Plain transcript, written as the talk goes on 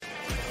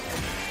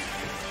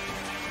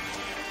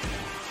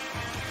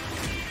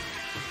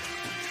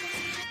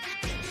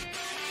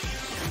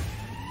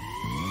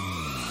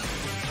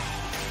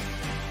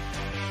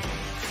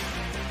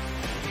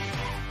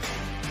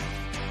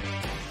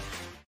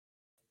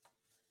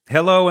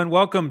Hello and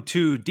welcome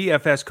to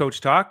DFS Coach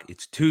Talk.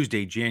 It's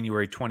Tuesday,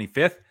 January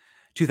 25th,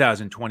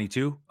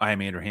 2022. I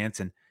am Andrew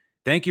Hansen.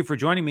 Thank you for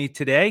joining me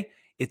today.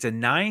 It's a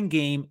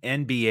 9-game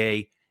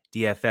NBA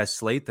DFS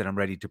slate that I'm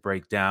ready to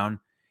break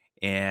down.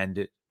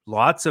 And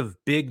lots of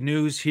big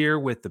news here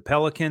with the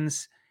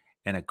Pelicans,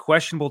 and a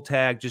questionable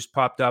tag just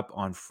popped up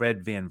on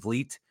Fred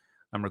VanVleet.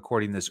 I'm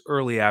recording this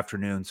early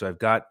afternoon, so I've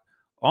got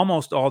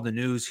almost all the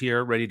news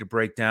here ready to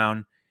break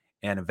down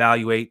and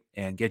evaluate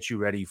and get you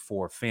ready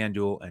for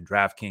FanDuel and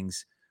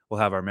DraftKings. We'll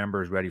have our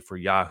members ready for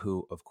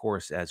Yahoo, of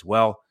course, as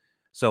well.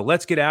 So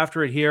let's get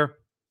after it here.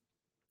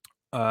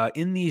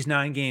 In these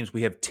 9 games,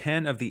 we have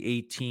 10 of the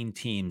 18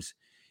 teams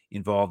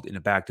involved in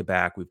a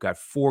back-to-back. We've got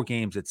 4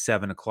 games at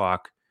 7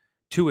 o'clock,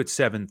 2 at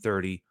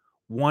 7:30,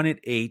 1 at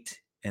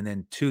 8, and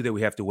then 2 that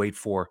we have to wait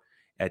for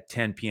at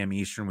 10 p.m.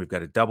 Eastern. We've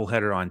got a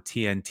doubleheader on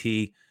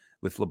TNT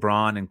with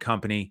LeBron and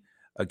company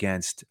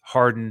against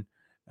Harden.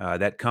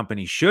 That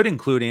company should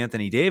include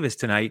Anthony Davis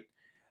tonight.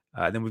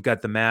 Then we've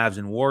got the Mavs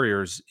and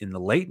Warriors in the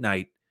late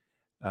night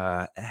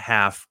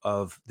half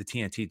of the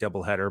TNT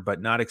doubleheader,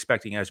 but not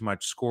expecting as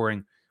much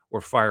scoring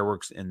or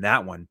fireworks in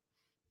that one.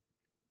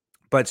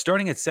 But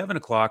starting at 7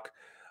 o'clock,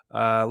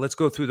 let's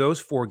go through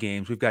those 4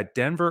 games. We've got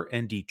Denver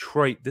and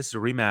Detroit. This is a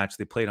rematch.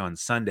 They played on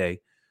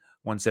Sunday,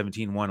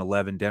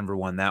 117-111. Denver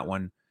won that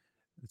one.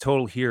 The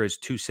total here is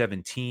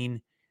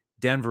 217.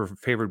 Denver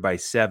favored by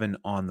 7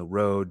 on the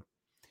road.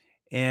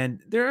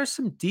 And there are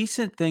some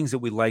decent things that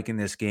we like in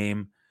this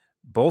game.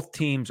 Both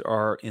teams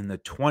are in the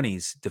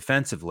 20s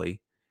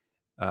defensively.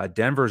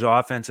 Denver's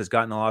offense has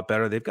gotten a lot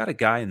better. They've got a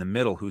guy in the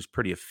middle who's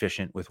pretty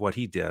efficient with what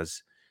he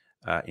does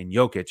in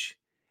Jokic.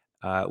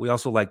 We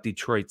also like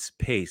Detroit's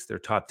pace. They're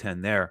top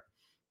 10 there.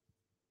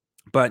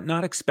 But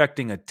not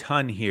expecting a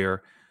ton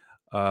here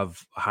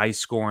of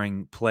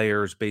high-scoring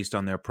players based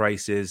on their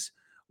prices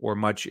or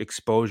much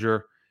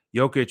exposure.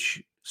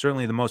 Jokic,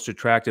 certainly the most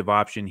attractive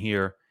option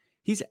here.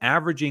 He's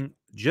averaging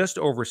just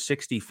over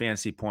 60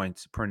 fantasy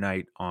points per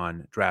night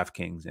on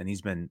DraftKings, and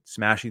he's been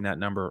smashing that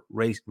number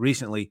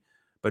recently,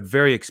 but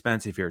very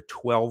expensive here,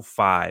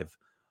 12.5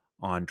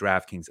 on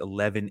DraftKings,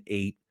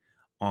 11.8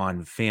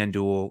 on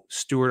FanDuel.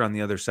 Stewart on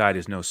the other side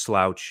is no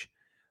slouch.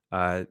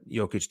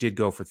 Jokic did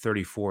go for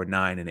 34,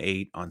 9, and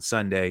 8 on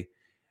Sunday.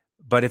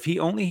 But if he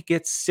only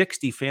gets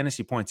 60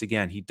 fantasy points,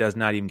 again, he does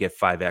not even get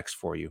 5X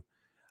for you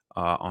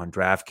on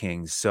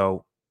DraftKings.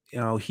 So,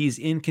 he's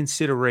in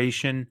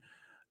consideration,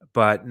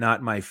 but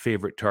not my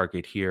favorite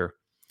target here.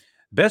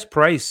 Best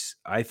price,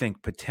 I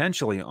think,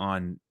 potentially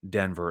on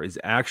Denver is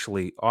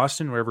actually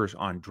Austin Rivers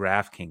on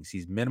DraftKings.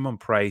 He's minimum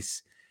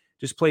price,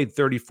 just played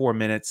 34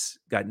 minutes,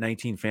 got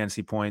 19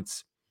 fantasy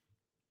points.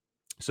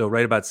 So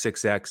right about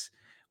 6X.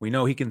 We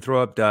know he can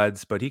throw up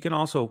duds, but he can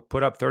also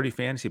put up 30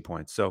 fantasy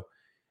points. So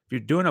if you're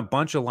doing a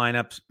bunch of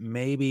lineups,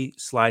 maybe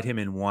slide him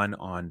in one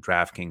on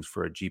DraftKings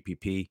for a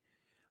GPP.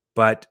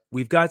 But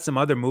we've got some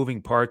other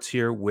moving parts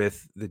here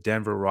with the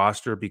Denver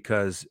roster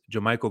because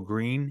JaMychal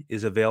Green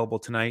is available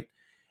tonight,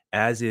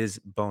 as is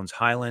Bones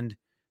Highland.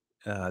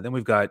 Then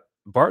we've got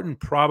Barton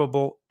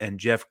probable and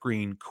Jeff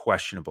Green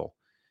questionable.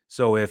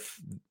 So if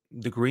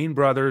the Green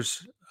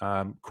brothers,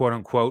 quote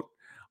unquote,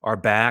 are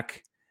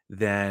back,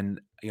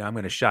 then I'm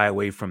going to shy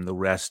away from the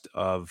rest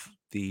of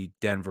the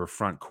Denver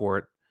front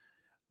court.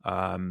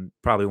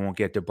 Probably won't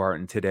get to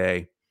Barton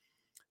today.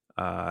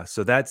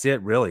 So that's it,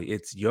 really.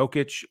 It's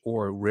Jokic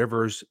or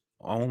Rivers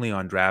only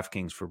on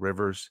DraftKings for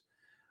Rivers.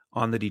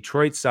 On the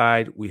Detroit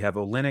side, we have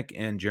Olynyk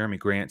and Jeremy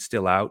Grant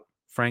still out.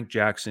 Frank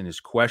Jackson is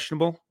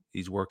questionable.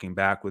 He's working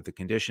back with the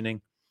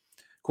conditioning.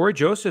 Corey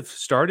Joseph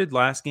started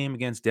last game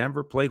against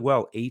Denver, played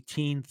well,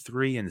 18,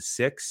 3, and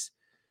 6.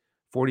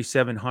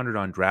 4,700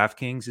 on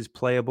DraftKings is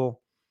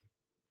playable.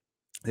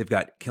 They've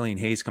got Killian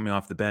Hayes coming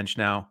off the bench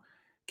now.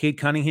 Cade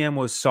Cunningham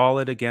was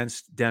solid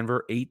against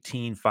Denver,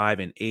 18, 5,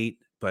 and 8.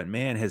 But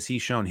man, has he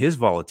shown his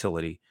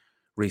volatility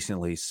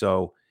recently.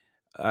 So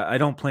I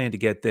don't plan to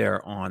get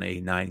there on a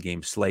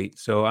 9-game slate.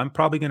 So I'm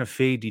probably going to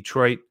fade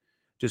Detroit.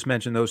 Just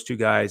mention those two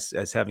guys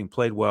as having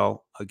played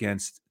well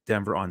against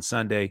Denver on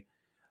Sunday,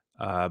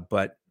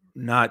 but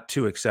not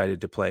too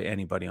excited to play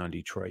anybody on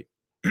Detroit.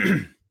 All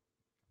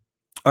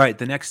right,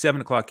 the next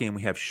 7 o'clock game,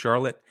 we have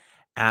Charlotte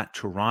at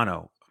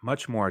Toronto.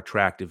 Much more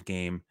attractive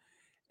game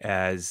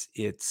as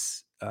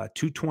it's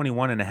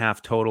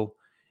 221.5 total.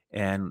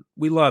 And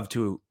we love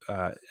to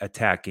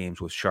attack games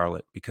with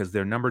Charlotte because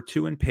they're number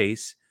 2 in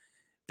pace.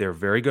 They're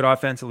very good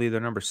offensively. They're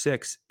number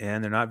 6,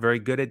 and they're not very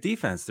good at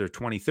defense. They're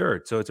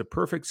 23rd. So it's a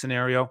perfect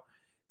scenario.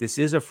 This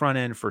is a front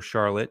end for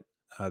Charlotte.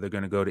 They're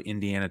going to go to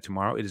Indiana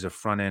tomorrow. It is a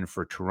front end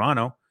for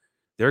Toronto.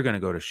 They're going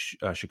to go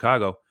to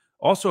Chicago.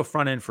 Also a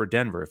front end for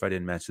Denver, if I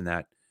didn't mention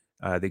that.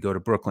 They go to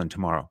Brooklyn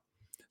tomorrow.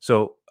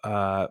 So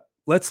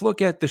let's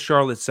look at the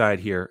Charlotte side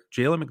here.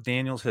 Jalen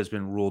McDaniels has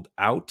been ruled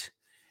out.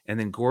 And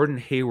then Gordon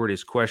Hayward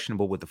is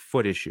questionable with a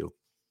foot issue.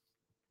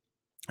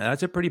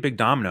 That's a pretty big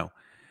domino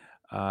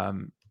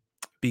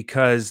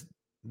because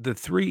the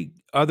 3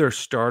 other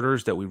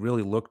starters that we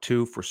really look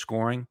to for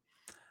scoring,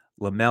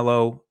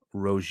 LaMelo,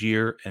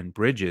 Rozier, and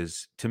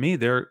Bridges, to me,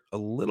 they're a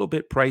little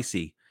bit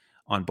pricey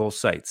on both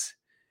sites.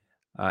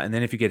 And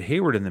then if you get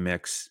Hayward in the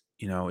mix,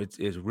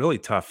 it's really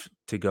tough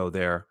to go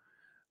there.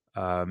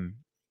 Um,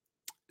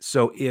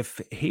 so if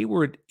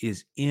Hayward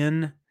is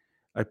in,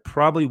 I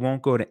probably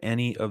won't go to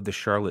any of the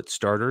Charlotte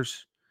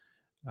starters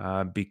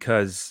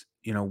because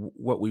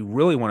what we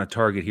really want to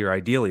target here,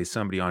 ideally, is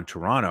somebody on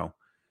Toronto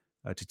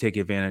to take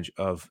advantage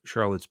of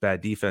Charlotte's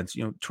bad defense.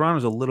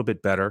 Toronto's a little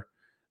bit better;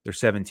 they're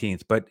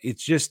 17th, but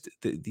it's just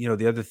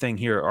the other thing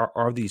here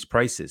are these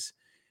prices.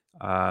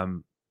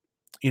 Um,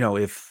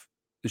 if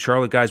the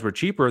Charlotte guys were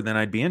cheaper, then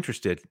I'd be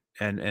interested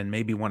and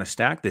maybe want to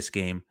stack this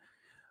game.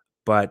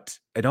 But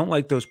I don't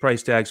like those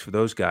price tags for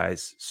those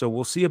guys. So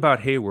we'll see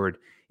about Hayward.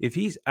 If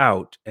he's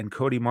out and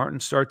Cody Martin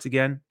starts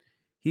again,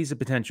 he's a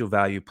potential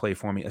value play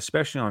for me,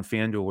 especially on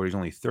FanDuel where he's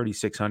only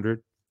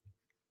 3,600.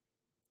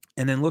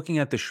 And then looking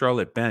at the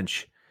Charlotte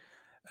bench,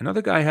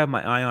 another guy I have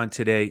my eye on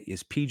today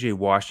is PJ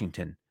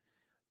Washington.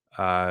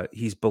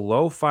 He's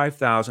below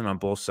 5,000 on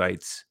both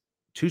sites,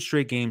 2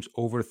 straight games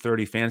over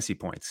 30 fantasy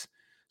points.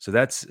 So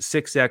that's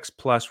 6x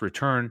plus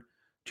return,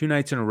 2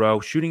 nights in a row,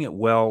 shooting it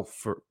well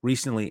for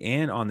recently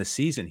and on the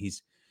season.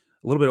 He's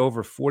a little bit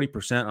over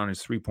 40% on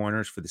his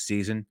 3-pointers for the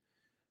season.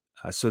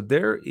 So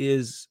there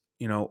is,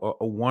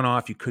 a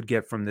one-off you could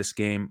get from this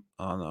game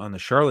on the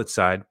Charlotte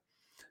side.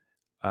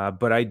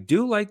 But I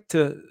do like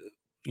to,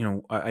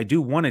 I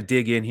do want to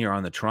dig in here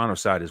on the Toronto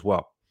side as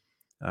well.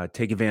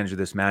 Take advantage of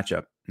this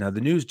matchup. Now, the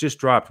news just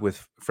dropped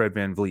with Fred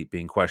VanVleet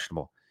being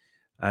questionable.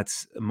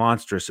 That's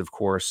monstrous, of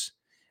course.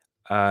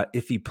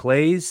 If he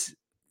plays,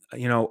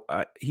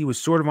 he was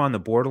sort of on the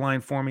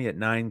borderline for me at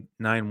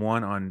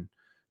 9.91 on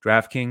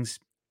DraftKings.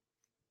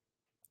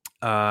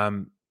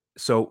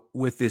 So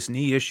with this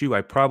knee issue,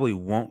 I probably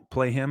won't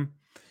play him.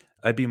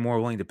 I'd be more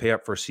willing to pay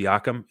up for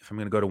Siakam if I'm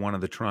going to go to one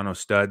of the Toronto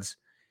studs.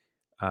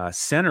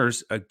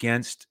 Centers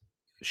against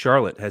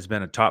Charlotte has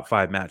been a top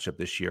 5 matchup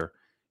this year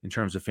in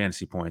terms of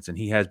fantasy points, and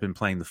he has been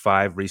playing the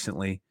 5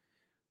 recently.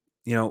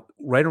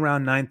 Right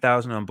around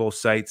 9,000 on both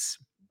sites.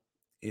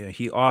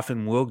 He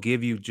often will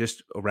give you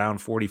just around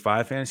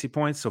 45 fantasy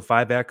points, so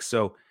 5x.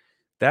 So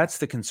that's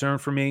the concern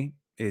for me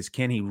is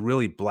can he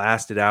really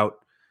blast it out,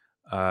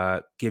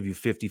 give you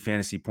 50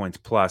 fantasy points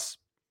plus?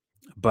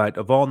 But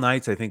of all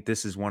nights, I think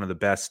this is one of the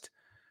best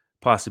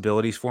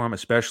possibilities for him,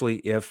 especially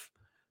if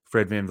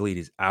Fred VanVleet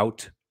is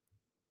out.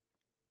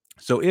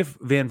 So if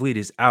VanVleet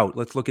is out,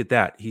 let's look at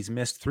that. He's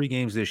missed 3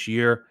 games this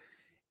year,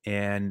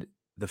 and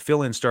the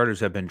fill-in starters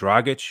have been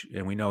Dragic,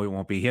 and we know it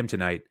won't be him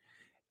tonight.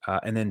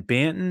 And then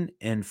Banton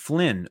and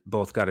Flynn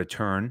both got a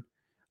turn.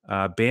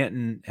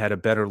 Banton had a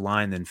better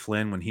line than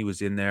Flynn when he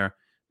was in there.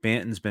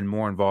 Banton's been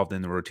more involved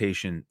in the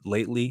rotation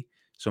lately.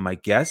 So my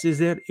guess is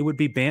that it would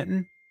be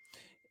Banton.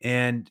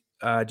 And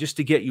just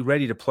to get you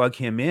ready to plug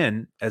him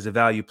in as a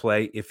value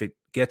play, if it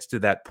gets to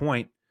that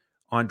point,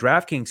 on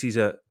DraftKings, he's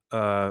a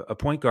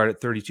point guard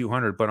at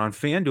 3,200, but on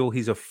FanDuel,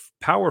 he's a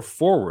power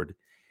forward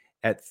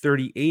at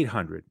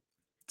 3,800.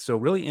 So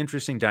really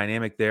interesting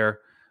dynamic there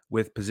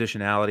with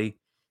positionality.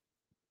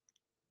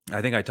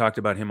 I think I talked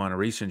about him on a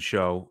recent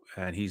show,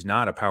 and he's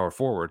not a power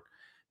forward.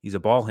 He's a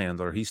ball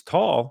handler. He's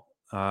tall,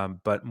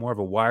 but more of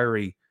a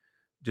wiry,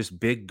 just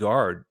big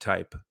guard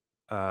type.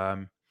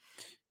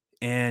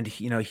 And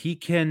he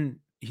can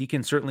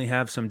certainly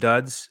have some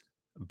duds,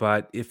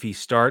 but if he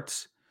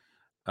starts,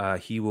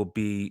 he will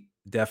be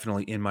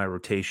definitely in my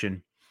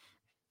rotation.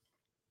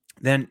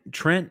 Then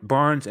Trent,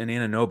 Barnes, and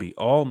Anunoby,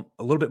 all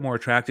a little bit more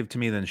attractive to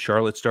me than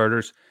Charlotte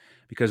starters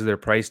because of their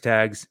price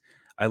tags.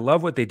 I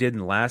love what they did in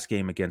the last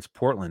game against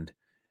Portland.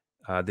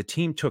 The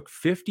team took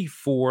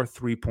 54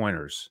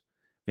 3-pointers.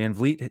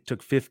 VanVleet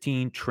took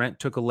 15, Trent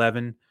took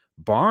 11,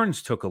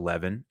 Barnes took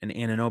 11, and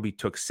Anunoby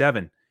took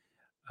 7.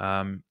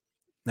 Now,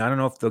 I don't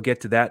know if they'll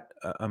get to that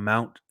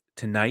amount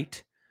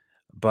tonight,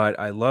 but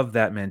I love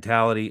that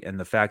mentality and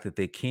the fact that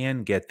they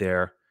can get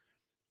there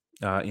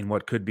in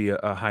what could be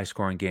a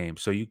high-scoring game.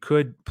 So you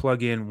could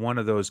plug in one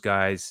of those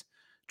guys,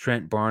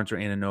 Trent, Barnes, or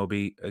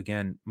Anunoby.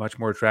 Again, much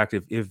more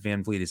attractive if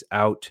VanVleet is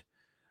out.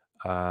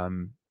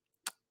 And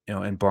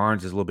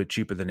Barnes is a little bit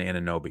cheaper than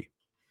Anunoby.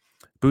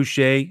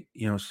 Boucher,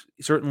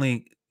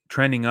 certainly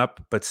trending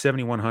up, but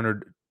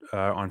 7,100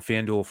 on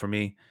FanDuel for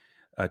me,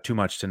 too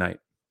much tonight.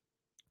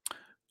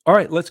 All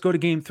right, let's go to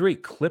game 3.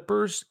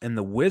 Clippers and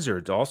the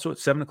Wizards, also at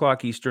 7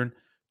 o'clock Eastern,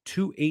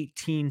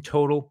 218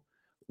 total.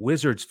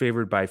 Wizards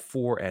favored by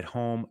 4 at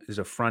home is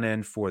a front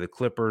end for the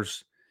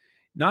Clippers.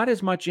 Not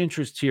as much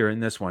interest here in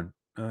this one.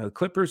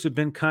 Clippers have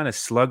been kind of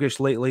sluggish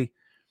lately.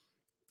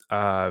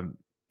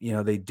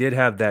 They did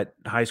have that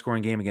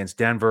high-scoring game against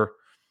Denver,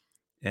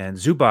 and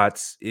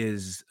Zubats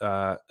is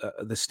the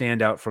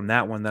standout from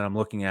that one that I'm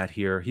looking at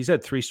here. He's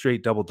had 3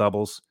 straight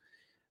double-doubles,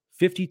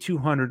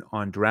 5,200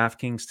 on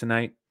DraftKings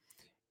tonight.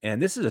 And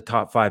this is a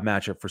top 5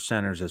 matchup for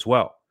centers as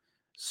well.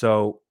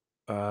 So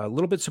a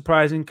little bit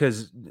surprising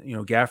because,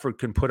 Gafford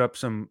can put up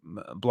some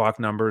block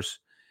numbers.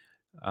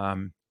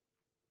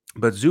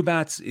 But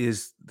Zubats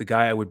is the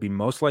guy I would be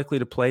most likely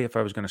to play if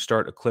I was going to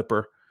start a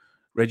Clipper.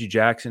 Reggie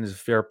Jackson is a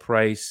fair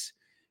price.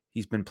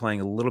 He's been playing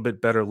a little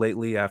bit better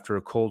lately after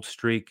a cold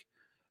streak.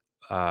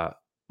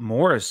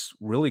 Morris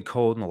really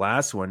cold in the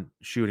last one,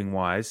 shooting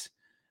wise.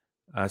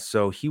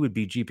 So he would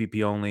be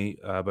GPP only,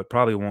 but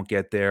probably won't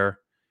get there.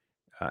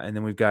 And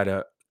then we've got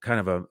a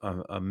kind of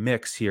a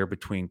mix here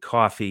between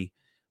Coffee,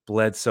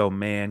 Bledsoe,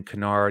 Mann,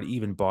 Kennard,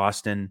 even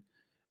Boston.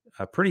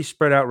 A pretty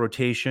spread out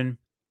rotation,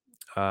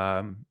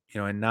 and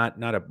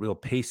not a real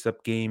pace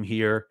up game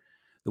here.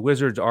 The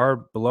Wizards are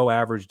below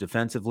average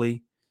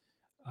defensively,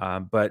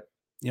 but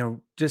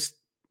just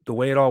the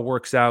way it all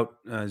works out,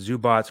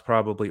 Zubats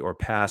probably or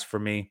pass for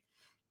me.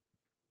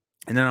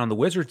 And then on the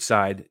Wizards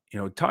side,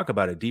 talk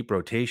about a deep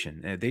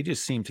rotation. They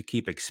just seem to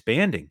keep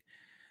expanding.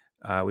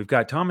 We've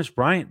got Thomas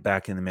Bryant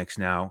back in the mix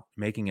now,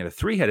 making it a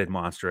three-headed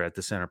monster at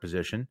the center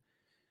position.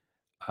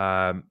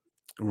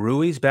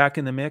 Rui's back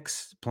in the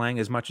mix, playing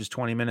as much as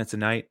 20 minutes a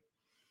night.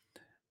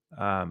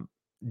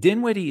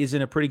 Dinwiddie is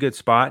in a pretty good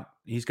spot.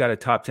 He's got a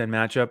top 10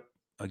 matchup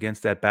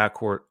against that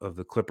backcourt of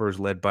the Clippers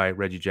led by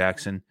Reggie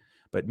Jackson,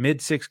 but mid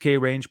 6K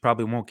range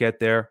probably won't get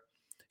there.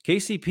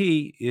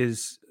 KCP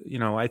is,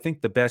 I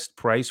think the best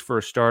price for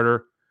a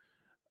starter,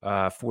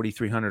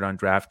 4,300 on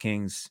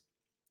DraftKings.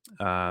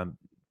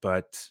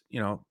 But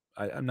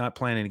I'm not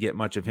planning to get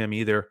much of him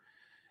either,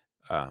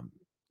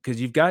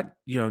 because you've got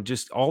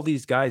just all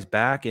these guys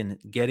back and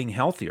getting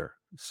healthier.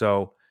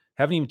 So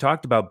haven't even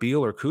talked about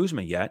Beal or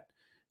Kuzma yet.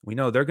 We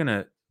know they're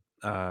going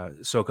to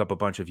soak up a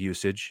bunch of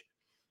usage.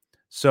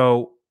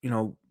 So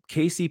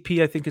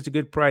KCP I think is a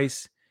good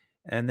price,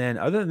 and then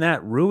other than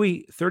that,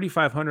 Rui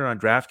 3,500 on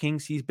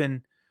DraftKings. He's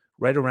been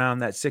right around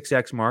that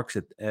 6x marks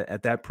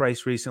at that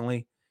price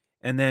recently,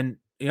 and then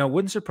it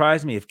wouldn't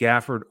surprise me if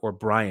Gafford or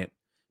Bryant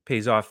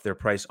pays off their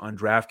price on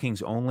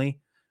DraftKings only.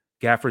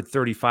 Gafford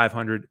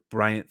 3,500,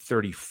 Bryant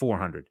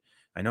 3,400.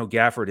 I know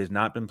Gafford has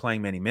not been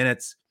playing many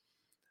minutes,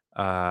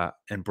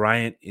 and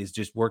Bryant is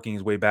just working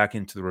his way back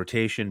into the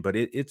rotation, but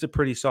it's a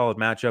pretty solid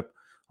matchup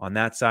on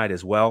that side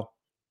as well.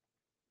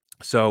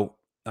 So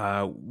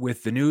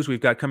with the news we've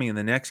got coming in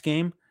the next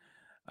game,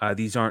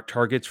 these aren't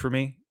targets for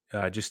me.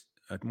 I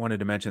wanted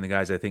to mention the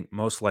guys I think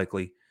most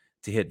likely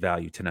to hit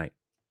value tonight.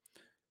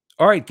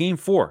 All right, game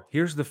 4.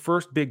 Here's the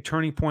first big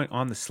turning point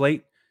on the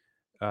slate.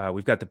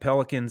 We've got the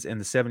Pelicans and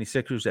the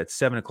 76ers at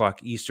 7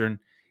 o'clock Eastern,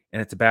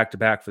 and it's a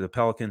back-to-back for the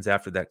Pelicans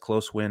after that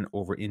close win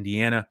over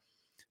Indiana.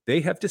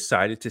 They have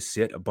decided to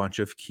sit a bunch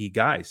of key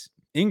guys.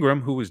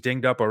 Ingram, who was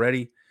dinged up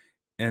already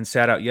and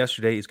sat out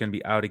yesterday, is going to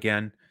be out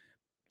again,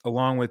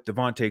 along with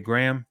Devontae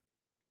Graham,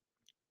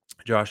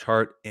 Josh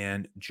Hart,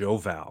 and Joe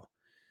Val.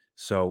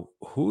 So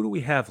who do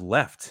we have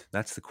left?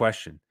 That's the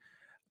question.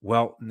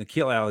 Well,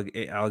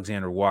 Nickeil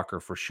Alexander-Walker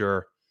for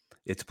sure.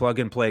 It's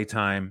plug-and-play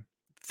time.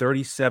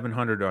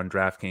 3,700 on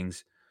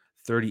DraftKings,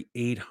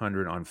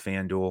 3,800 on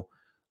FanDuel.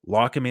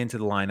 Lock him into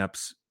the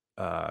lineups.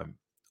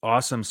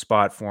 Awesome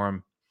spot for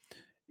him.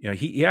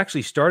 He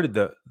actually started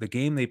the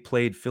game they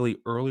played Philly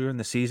earlier in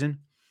the season.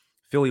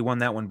 Philly won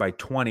that one by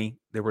 20.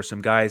 There were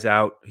some guys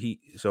out.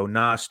 So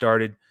Nas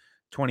started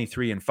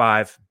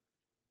 23-5.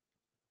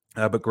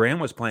 But Graham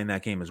was playing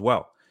that game as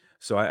well.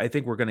 So I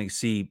think we're going to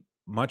see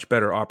much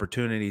better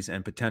opportunities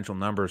and potential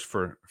numbers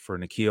for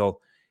Nickeil.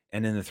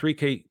 And in the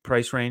 3K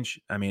price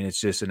range, I mean, it's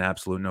just an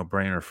absolute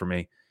no-brainer for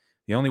me.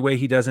 The only way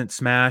he doesn't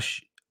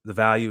smash the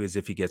value is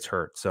if he gets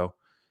hurt. So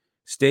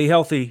stay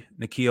healthy,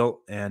 Nickeil,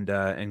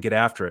 and get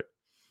after it.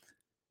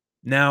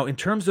 Now, in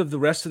terms of the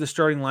rest of the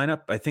starting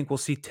lineup, I think we'll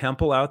see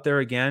Temple out there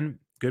again.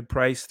 Good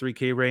price,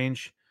 3K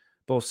range,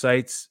 both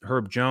sites.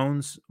 Herb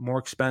Jones, more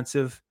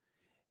expensive.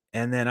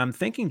 And then I'm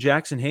thinking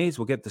Jackson Hayes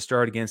will get the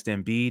start against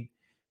Embiid.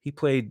 He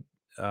played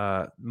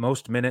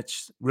most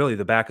minutes, really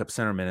the backup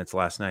center minutes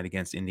last night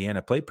against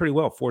Indiana. Played pretty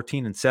well,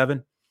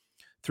 14-7.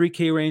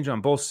 3K range on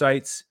both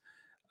sites.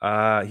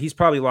 He's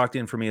probably locked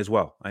in for me as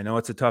well. I know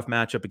it's a tough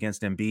matchup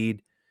against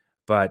Embiid,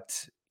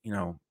 but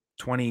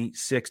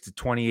 26 to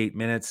 28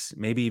 minutes,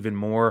 maybe even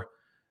more.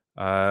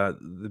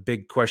 The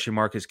big question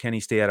mark is, can he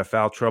stay out of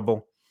foul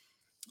trouble?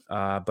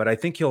 But I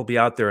think he'll be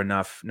out there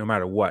enough no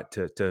matter what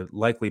to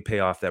likely pay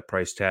off that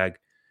price tag,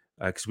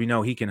 because we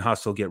know he can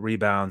hustle, get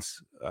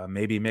rebounds,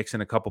 maybe mix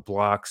in a couple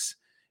blocks,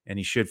 and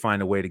he should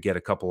find a way to get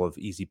a couple of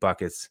easy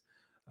buckets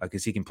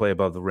because he can play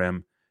above the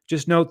rim.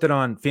 Just note that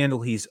on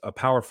FanDuel, he's a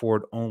power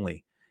forward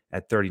only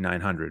at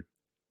 3,900.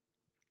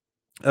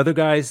 Other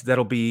guys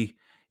that'll be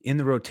in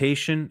the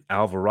rotation,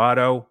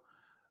 Alvarado,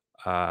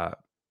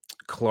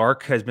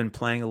 Clark has been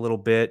playing a little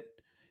bit.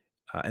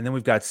 And then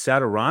we've got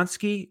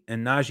Satoransky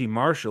and Najee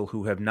Marshall,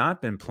 who have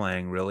not been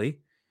playing really.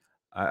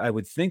 I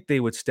would think they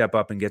would step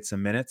up and get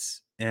some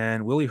minutes.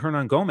 And Willie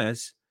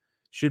Hernangomez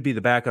should be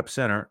the backup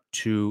center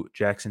to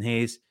Jackson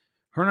Hayes.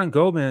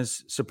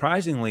 Hernangomez,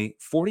 surprisingly,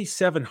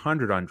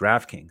 4,700 on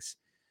DraftKings.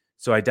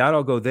 So I doubt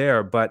I'll go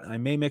there, but I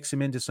may mix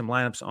him into some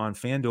lineups on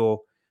FanDuel.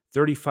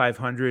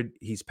 3,500.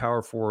 He's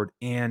power forward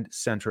and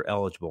center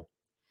eligible.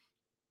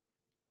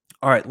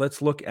 All right,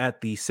 let's look at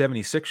the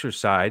 76ers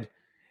side.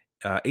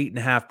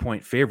 8.5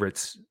 point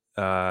favorites.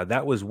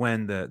 That was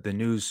when the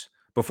news,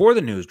 before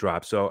the news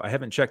dropped. So I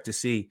haven't checked to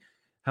see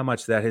how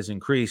much that has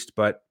increased,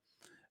 but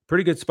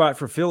pretty good spot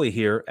for Philly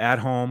here at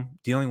home,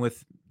 dealing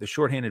with the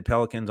shorthanded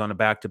Pelicans on a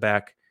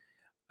back-to-back.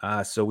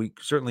 So we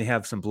certainly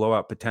have some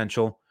blowout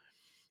potential.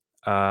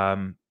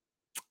 Um,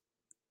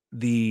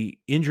 the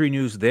injury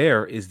news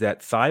there is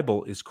that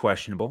Thibault is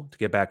questionable to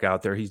get back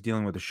out there. He's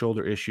dealing with a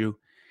shoulder issue.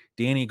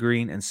 Danny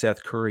Green and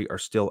Seth Curry are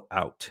still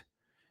out.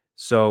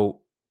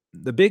 So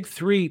the big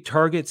three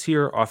targets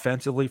here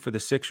offensively for the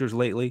Sixers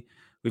lately,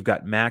 we've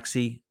got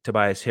Maxey,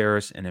 Tobias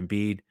Harris, and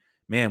Embiid.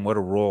 Man, what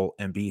a role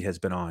Embiid has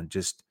been on.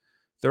 Just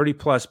 30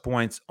 plus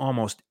points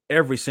almost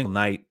every single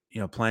night,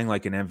 playing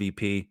like an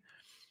MVP.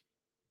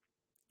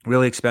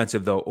 Really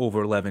expensive though,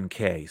 over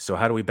 11K. So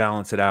how do we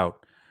balance it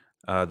out?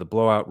 The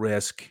blowout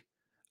risk.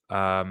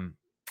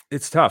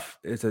 It's tough.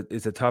 It's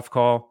a tough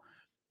call.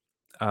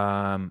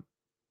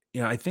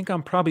 I think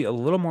I'm probably a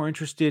little more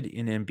interested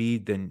in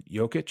Embiid than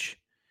Jokic.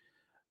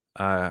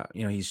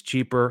 He's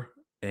cheaper,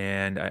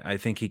 and I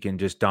think he can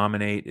just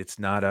dominate. It's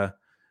not a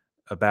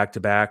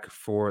back-to-back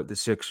for the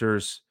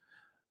Sixers.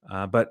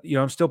 But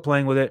I'm still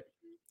playing with it.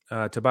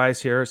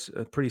 Tobias Harris,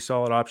 a pretty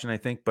solid option, I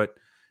think, but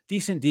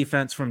decent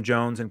defense from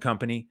Jones and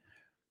company.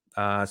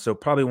 So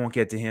probably won't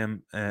get to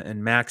him.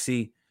 And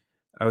Maxey,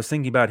 I was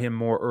thinking about him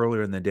more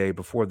earlier in the day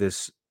before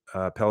this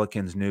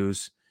Pelicans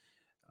news.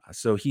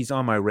 So he's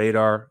on my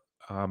radar,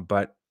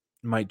 but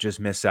might just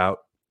miss out.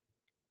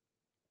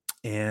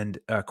 And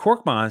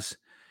Korkmaz,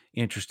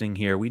 interesting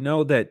here. We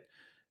know that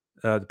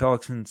the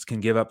Pelicans can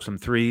give up some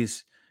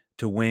threes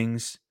to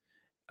wings.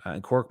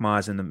 And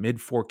Korkmaz in the mid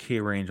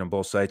 4K range on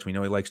both sides. We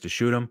know he likes to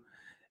shoot them.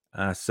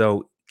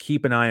 So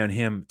keep an eye on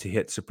him to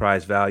hit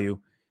surprise value.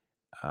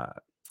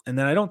 And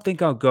then I don't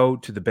think I'll go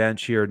to the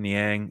bench here,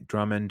 Niang,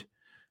 Drummond.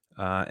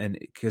 And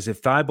because if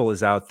Thibault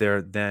is out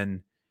there,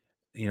 then,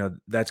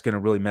 that's going to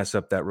really mess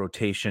up that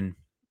rotation.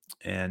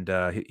 And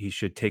he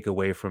should take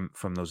away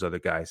from those other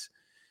guys.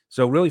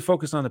 So really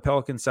focus on the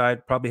Pelican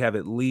side. Probably have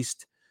at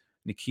least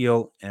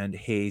Nikhil and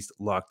Hayes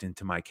locked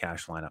into my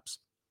cash lineups.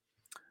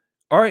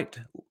 All right.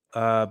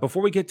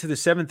 Before we get to the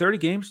 7:30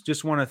 games,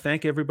 just want to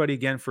thank everybody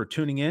again for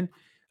tuning in.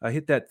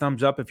 Hit that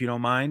thumbs up if you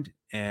don't mind,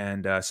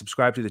 and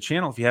subscribe to the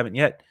channel if you haven't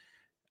yet.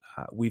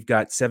 We've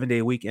got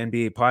 7-day week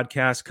NBA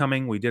podcast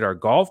coming. We did our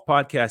golf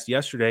podcast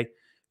yesterday,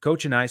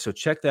 Coach and I, so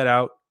check that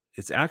out.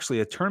 It's actually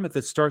a tournament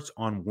that starts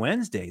on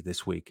Wednesday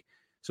this week.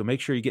 So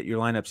make sure you get your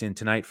lineups in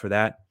tonight for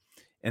that.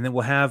 And then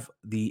we'll have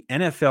the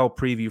NFL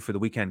preview for the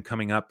weekend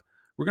coming up.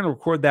 We're going to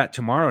record that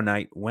tomorrow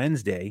night,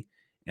 Wednesday,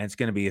 and it's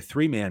going to be a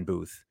 3-man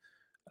booth.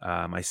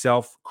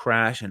 Myself,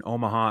 Crash, and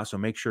Omaha. So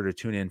make sure to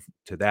tune in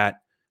to that.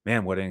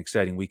 Man, what an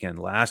exciting weekend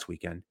last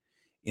weekend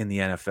in the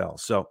NFL.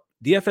 So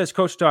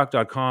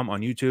DFSCoachTalk.com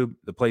on YouTube,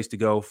 the place to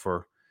go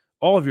for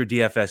all of your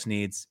DFS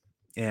needs.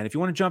 And if you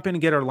want to jump in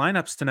and get our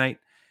lineups tonight,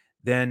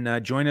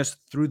 then join us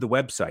through the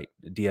website,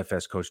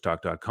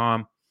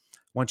 DFSCoachTalk.com.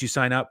 Once you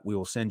sign up, we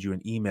will send you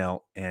an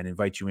email and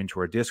invite you into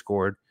our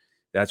Discord.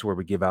 That's where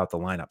we give out the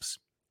lineups.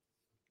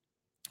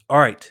 All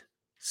right,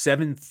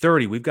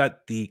 7:30. We've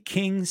got the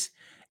Kings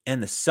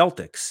and the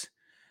Celtics.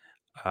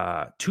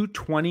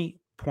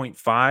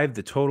 220.5,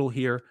 the total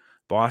here.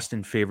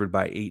 Boston favored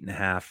by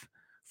 8.5.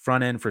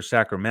 Front end for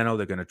Sacramento.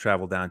 They're going to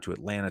travel down to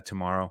Atlanta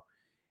tomorrow.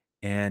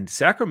 And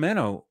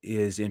Sacramento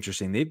is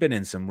interesting. They've been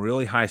in some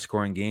really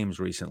high-scoring games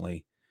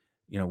recently.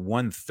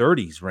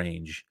 130s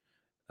range.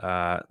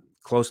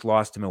 Close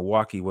loss to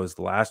Milwaukee was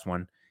the last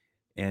one.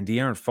 And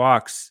De'Aaron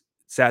Fox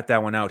sat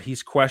that one out.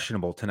 He's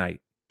questionable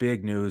tonight.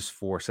 Big news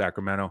for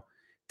Sacramento.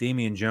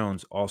 Damian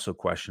Jones also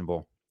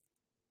questionable.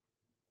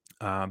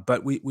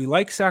 But we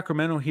like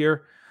Sacramento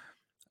here.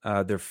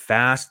 They're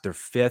fast. They're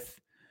fifth.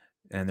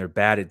 And they're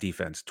bad at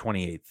defense,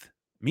 28th.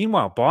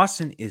 Meanwhile,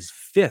 Boston is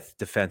fifth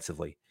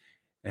defensively.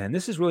 And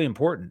this is really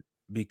important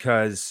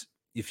because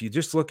if you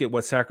just look at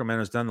what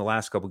Sacramento's done the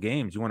last couple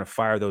games, you want to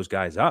fire those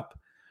guys up.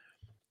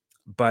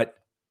 But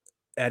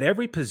at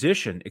every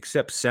position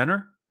except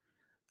center,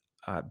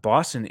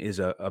 Boston is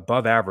a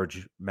above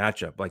average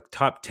matchup, like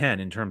top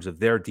 10 in terms of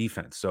their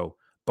defense. So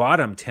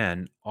bottom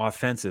 10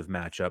 offensive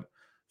matchup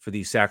for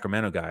these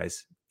Sacramento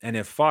guys. And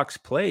if Fox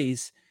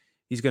plays,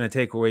 he's going to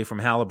take away from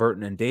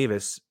Halliburton and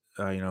Davis,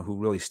 who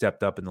really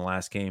stepped up in the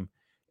last game,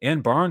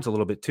 and Barnes a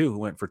little bit too, who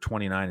went for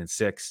 29 and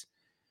 6.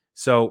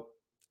 So,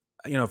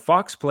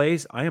 Fox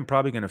plays, I am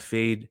probably going to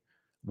fade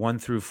 1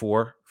 through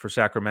 4 for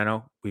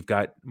Sacramento. We've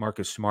got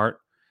Marcus Smart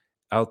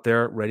out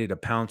there ready to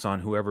pounce on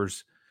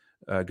whoever's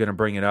going to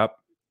bring it up.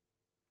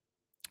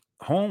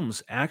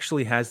 Holmes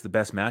actually has the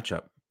best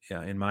matchup,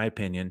 in my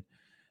opinion.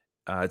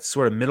 It's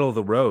sort of middle of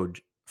the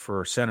road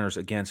for centers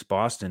against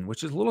Boston,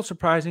 which is a little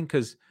surprising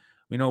because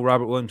we know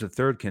Robert Williams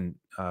III can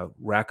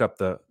rack up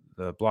the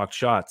blocked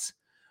shots.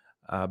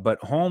 But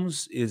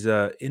Holmes is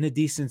in a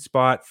decent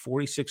spot,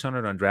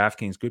 4,600 on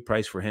DraftKings, good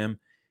price for him.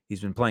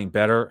 He's been playing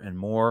better and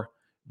more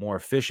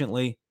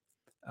efficiently.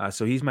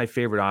 So he's my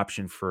favorite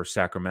option for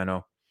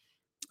Sacramento.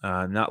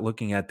 Not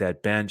looking at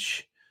that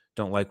bench.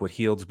 Don't like what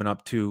Hield's been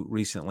up to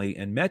recently.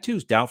 And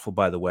Metu's doubtful,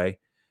 by the way.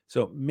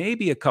 So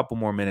maybe a couple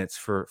more minutes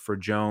for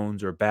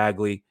Jones or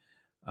Bagley.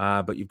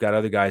 But you've got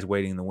other guys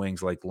waiting in the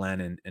wings like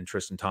Len and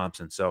Tristan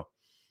Thompson. So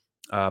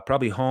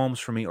probably Holmes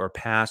for me or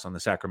pass on the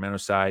Sacramento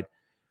side.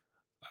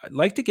 I'd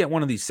like to get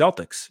one of these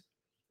Celtics.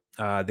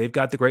 They've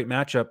got the great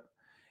matchup.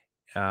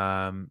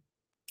 And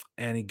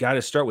you got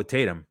to start with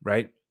Tatum,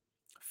 right?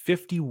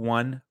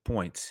 51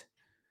 points,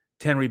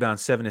 10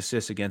 rebounds, 7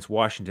 assists against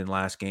Washington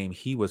last game.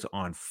 He was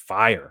on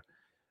fire.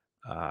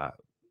 Uh,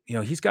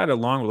 he's got a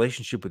long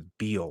relationship with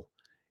Beal,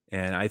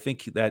 and I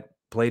think that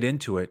played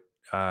into it.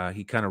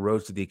 He kind of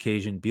rose to the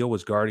occasion. Beal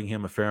was guarding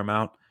him a fair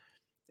amount,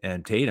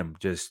 and Tatum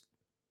just,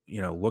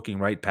 looking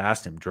right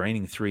past him,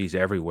 draining threes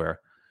everywhere.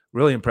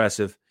 Really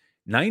impressive.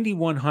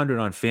 9,100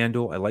 on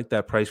FanDuel. I like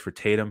that price for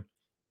Tatum.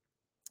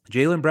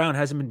 Jaylen Brown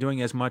hasn't been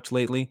doing as much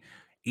lately.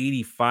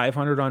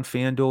 8,500 on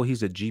FanDuel.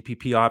 He's a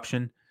GPP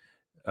option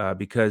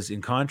because,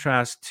 in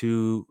contrast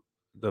to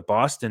the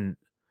Boston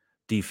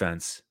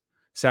defense,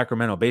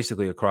 Sacramento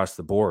basically across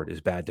the board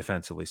is bad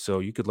defensively. So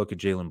you could look at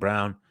Jaylen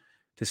Brown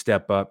to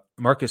step up.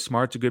 Marcus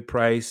Smart's a good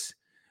price,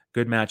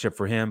 good matchup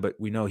for him, but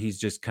we know he's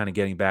just kind of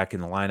getting back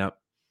in the lineup.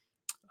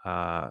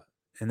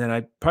 And then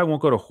I probably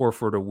won't go to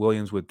Horford or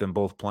Williams with them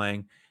both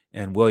playing,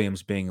 and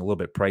Williams being a little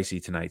bit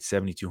pricey tonight,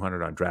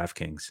 7,200 on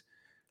DraftKings.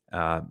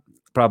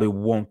 Probably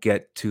won't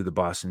get to the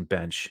Boston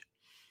bench.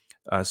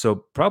 So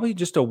probably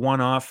just a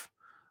one-off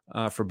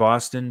for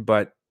Boston,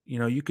 but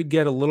you could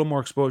get a little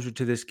more exposure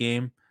to this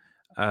game,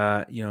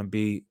 and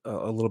be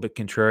a little bit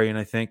contrarian,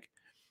 I think,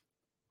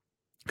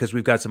 because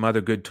we've got some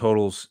other good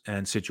totals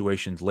and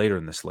situations later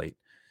in the slate.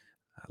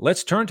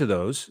 Let's turn to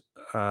those.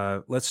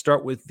 Let's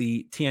start with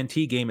the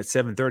TNT game at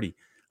 7:30,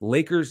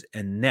 Lakers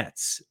and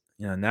Nets.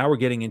 Now we're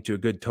getting into a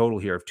good total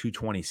here of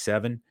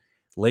 227.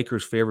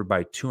 Lakers favored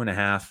by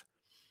 2.5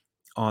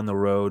 on the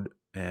road,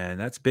 and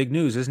that's big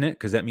news, isn't it?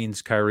 Because that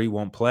means Kyrie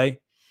won't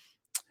play.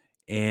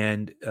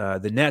 And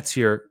the Nets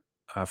here,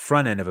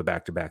 front end of a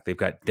back-to-back. They've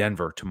got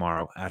Denver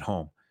tomorrow at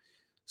home.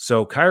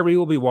 So Kyrie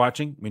will be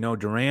watching. We know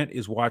Durant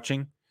is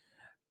watching.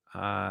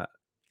 And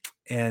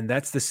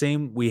that's the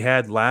same we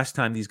had last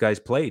time these guys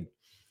played.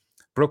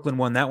 Brooklyn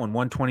won that one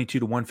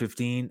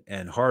 122-115,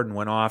 and Harden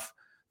went off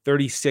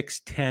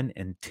 36, 10,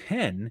 and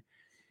 10.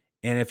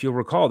 And if you'll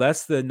recall,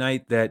 that's the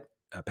night that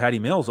Patty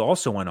Mills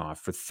also went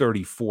off for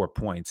 34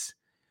 points.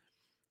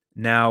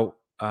 Now,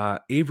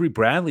 Avery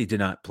Bradley did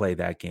not play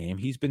that game.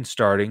 He's been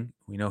starting.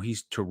 We know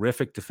he's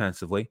terrific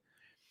defensively.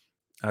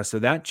 So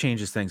that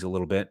changes things a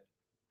little bit.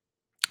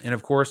 And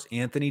of course,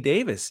 Anthony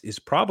Davis is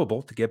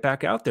probable to get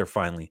back out there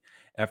finally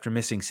after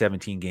missing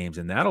 17 games.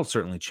 And that'll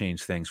certainly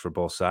change things for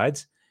both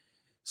sides.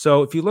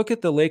 So if you look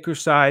at the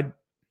Lakers side,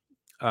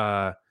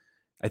 I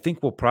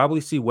think we'll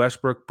probably see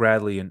Westbrook,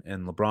 Bradley, and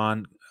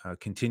LeBron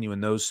continue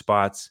in those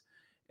spots.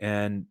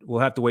 And we'll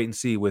have to wait and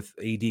see with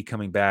AD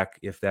coming back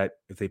if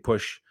they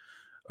push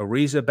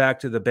Ariza back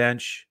to the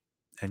bench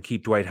and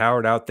keep Dwight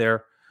Howard out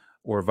there,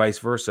 or vice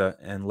versa,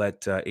 and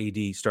let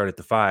AD start at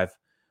the 5.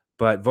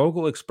 But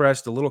Vogel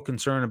expressed a little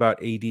concern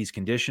about AD's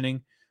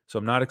conditioning, so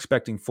I'm not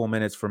expecting full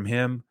minutes from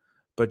him,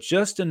 but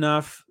just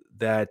enough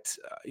that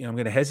I'm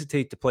going to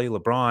hesitate to play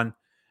LeBron,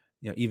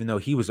 even though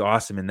he was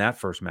awesome in that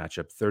first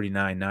matchup,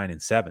 39, 9,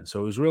 and 7.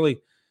 So it was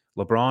really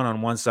LeBron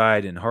on one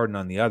side and Harden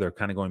on the other,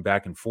 kind of going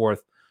back and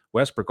forth.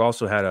 Westbrook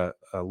also had a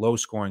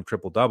low-scoring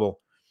triple-double.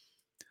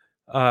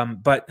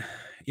 But,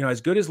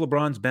 as good as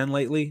LeBron's been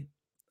lately,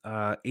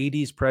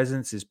 AD's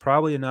presence is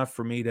probably enough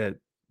for me to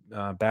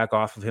back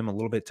off of him a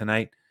little bit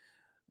tonight.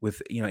 With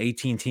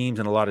 18 teams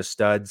and a lot of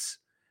studs,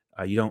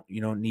 you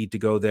don't need to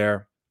go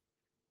there.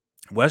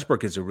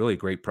 Westbrook is a really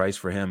great price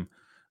for him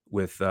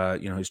with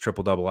his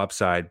triple double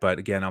upside, but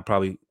again, I'll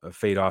probably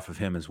fade off of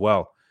him as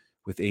well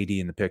with AD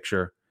in the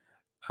picture.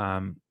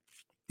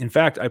 In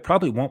fact, I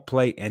probably won't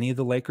play any of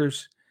the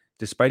Lakers,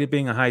 despite it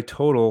being a high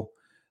total.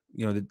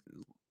 The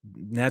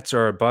Nets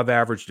are above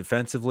average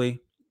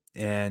defensively,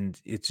 and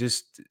it's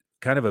just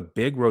kind of a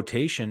big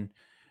rotation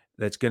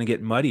that's going to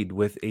get muddied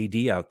with AD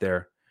out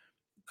there.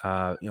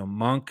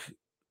 Monk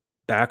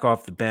back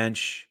off the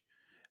bench,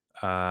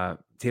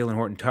 Taylor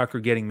Horton-Tucker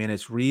getting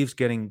minutes, Reeves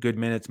getting good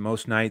minutes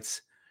most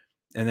nights,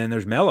 and then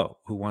there's Melo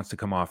who wants to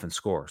come off and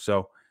score.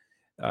 So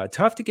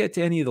tough to get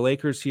to any of the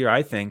Lakers here,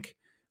 I think,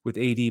 with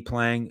AD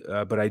playing,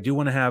 but I do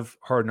want to have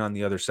Harden on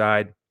the other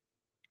side.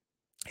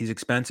 He's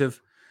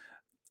expensive,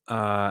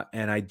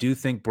 and I do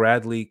think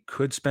Bradley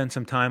could spend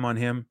some time on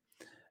him,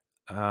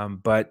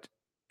 but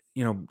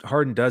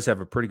Harden does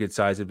have a pretty good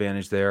size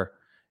advantage there.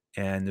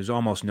 And there's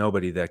almost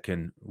nobody that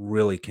can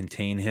really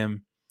contain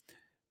him,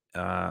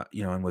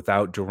 and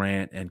without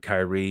Durant and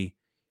Kyrie,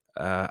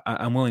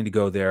 I'm willing to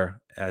go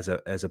there as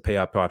a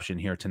pay-up option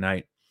here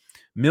tonight.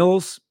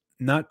 Mills,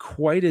 not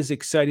quite as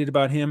excited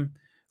about him.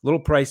 A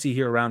little pricey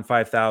here, around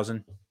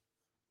 5,000.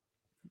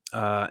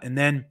 And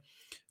then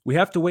we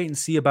have to wait and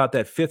see about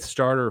that fifth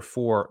starter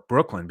for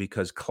Brooklyn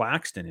because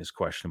Claxton is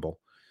questionable.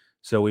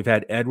 So we've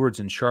had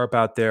Edwards and Sharp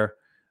out there,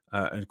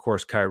 and of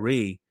course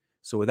Kyrie.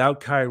 So without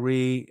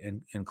Kyrie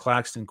and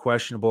Claxton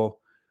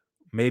questionable,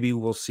 maybe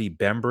we'll see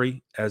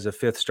Bembry as a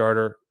fifth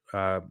starter.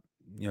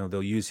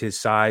 They'll use his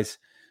size.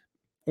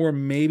 Or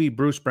maybe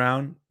Bruce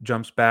Brown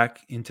jumps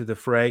back into the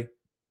fray.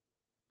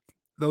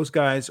 Those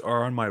guys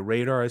are on my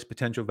radar as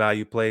potential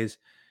value plays.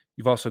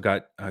 You've also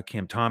got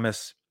Cam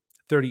Thomas,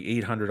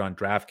 3,800 on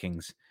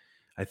DraftKings.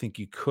 I think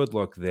you could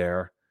look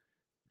there.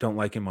 don't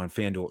like him on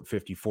FanDuel at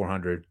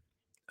 5,400.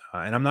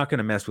 And I'm not going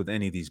to mess with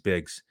any of these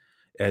bigs,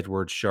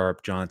 Edwards,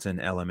 Sharp, Johnson,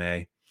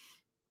 LMA.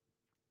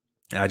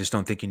 I just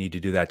don't think you need to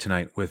do that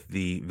tonight with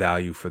the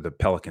value for the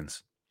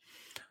Pelicans.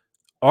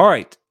 All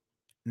right.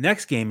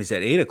 Next game is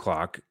at 8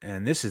 o'clock,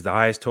 and this is the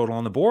highest total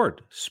on the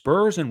board,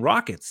 Spurs and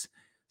Rockets.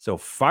 So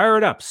fire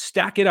it up,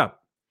 stack it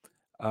up.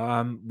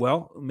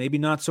 Well, maybe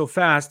not so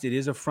fast. It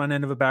is a front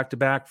end of a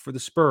back-to-back for the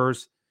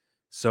Spurs,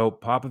 so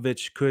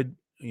Popovich could,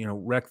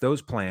 wreck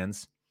those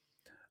plans.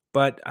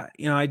 But,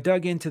 I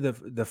dug into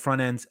the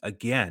front ends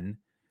again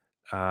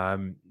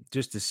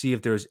just to see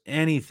if there's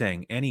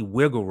any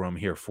wiggle room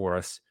here for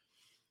us.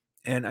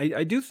 And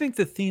I do think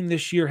the theme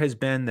this year has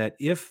been that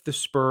if the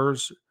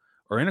Spurs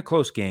are in a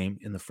close game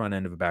in the front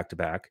end of a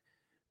back-to-back,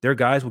 their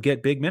guys will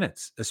get big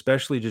minutes,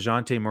 especially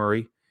DeJounte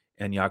Murray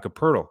and Jakob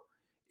Poeltl.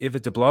 If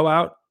it's a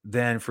blowout,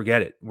 then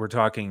forget it. We're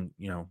talking,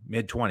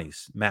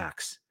 mid-20s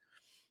max.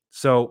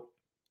 So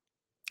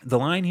the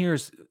line here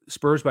is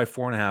Spurs by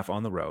 4.5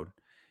 on the road.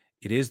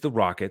 It is the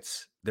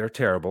Rockets. They're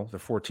terrible. They're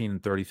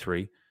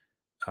 14-33.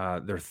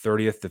 They're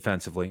 30th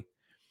defensively.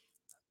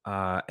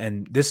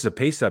 And this is a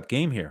pace-up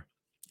game here.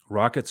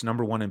 Rockets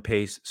number 1 in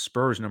pace,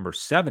 Spurs number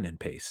 7 in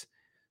pace.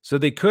 So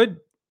they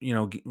could,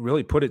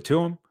 really put it to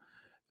them,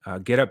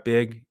 get up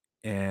big,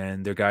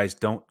 and their guys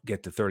don't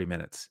get to 30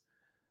 minutes.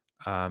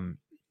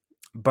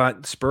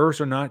 But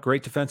Spurs are not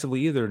great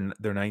defensively either.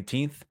 They're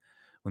 19th.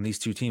 When these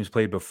two teams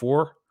played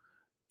before,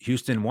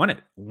 Houston won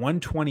it,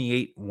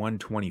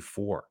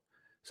 128-124.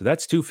 So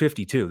that's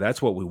 252.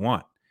 That's what we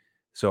want.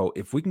 So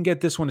if we can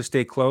get this one to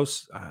stay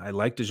close, I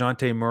like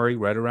DeJounte Murray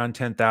right around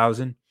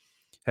 10,000.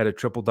 Had a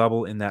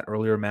triple-double in that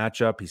earlier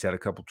matchup. He's had a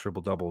couple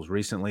triple-doubles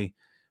recently.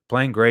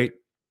 Playing great.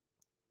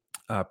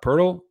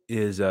 Poeltl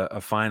is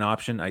a fine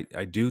option. I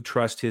do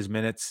trust his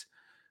minutes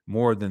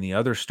more than the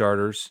other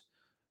starters,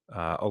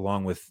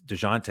 along with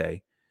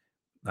DeJounte.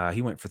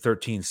 He went for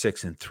 13,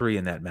 6, and 3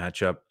 in that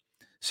matchup.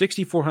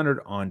 6,400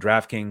 on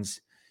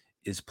DraftKings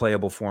is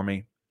playable for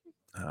me.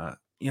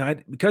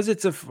 Because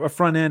it's a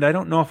front end, I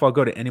don't know if I'll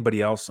go to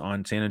anybody else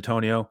on San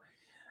Antonio.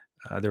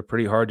 They're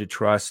pretty hard to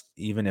trust,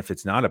 even if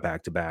it's not a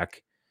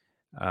back-to-back.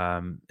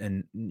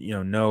 And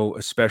no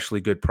especially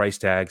good price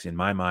tags in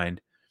my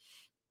mind.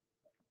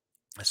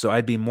 So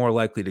I'd be more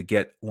likely to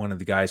get one of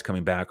the guys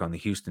coming back on the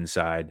Houston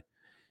side.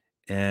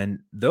 And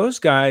those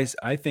guys,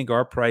 I think,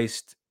 are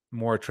priced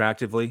more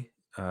attractively,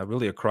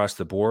 really across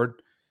the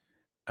board.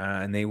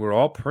 And they were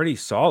all pretty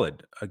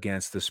solid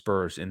against the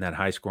Spurs in that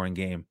high-scoring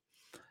game.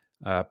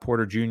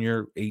 Porter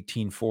Jr.,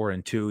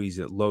 18-4-2. He's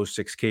at low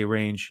 6K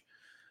range.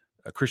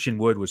 Christian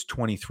Wood was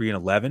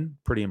 23-11,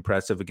 pretty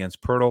impressive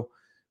against Poeltl,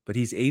 but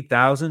he's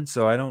 8,000,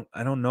 so I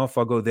don't know if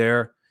I'll go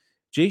there.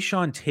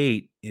 Jae'Sean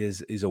Tate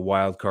is a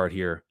wild card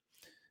here.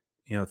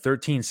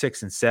 13,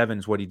 6, and 7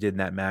 is what he did in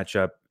that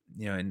matchup.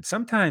 And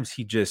sometimes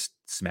he just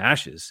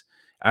smashes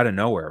out of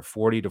nowhere,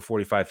 40 to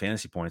 45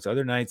 fantasy points.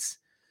 Other nights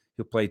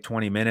he'll play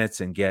 20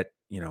 minutes and get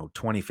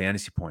 20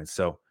 fantasy points.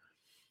 So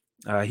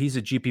he's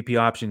a GPP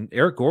option.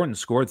 Eric Gordon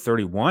scored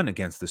 31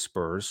 against the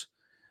Spurs.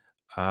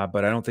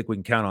 But I don't think we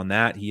can count on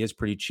that. He is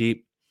pretty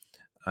cheap.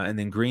 And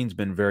then Green's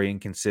been very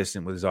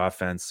inconsistent with his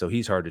offense, so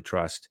he's hard to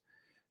trust.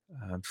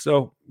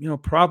 So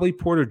probably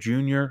Porter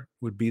Jr.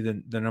 would be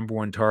the number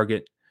one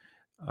target.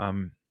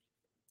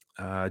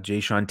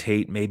 Jae'Sean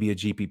Tate, maybe a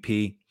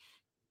GPP.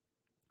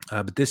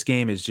 But this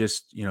game is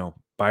just,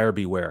 buyer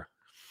beware.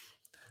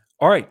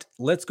 All right,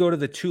 let's go to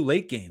the two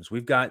late games.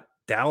 We've got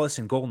Dallas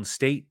and Golden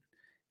State,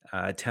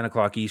 10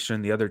 o'clock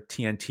Eastern, the other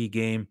TNT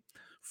game.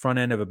 Front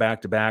end of a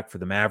back-to-back for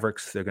the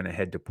Mavericks. They're going to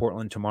head to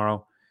Portland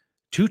tomorrow.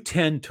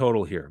 210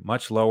 total here,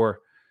 much lower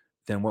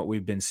than what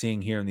we've been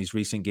seeing here in these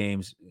recent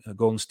games.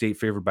 Golden State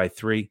favored by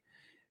 3.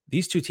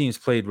 These two teams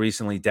played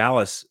recently.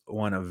 Dallas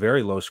won a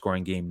very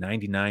low-scoring game,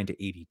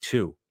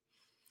 99-82.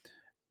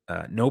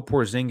 No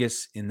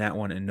Porzingis in that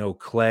one and no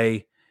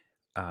Clay.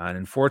 And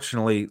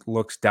unfortunately,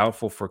 looks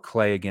doubtful for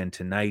Clay again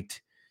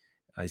tonight.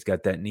 He's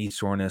got that knee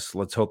soreness.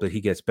 Let's hope that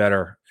he gets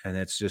better, and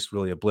it's just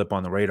really a blip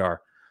on the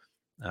radar.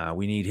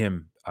 We need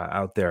him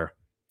out there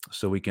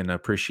so we can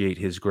appreciate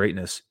his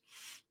greatness.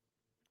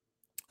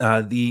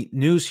 The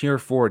news here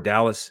for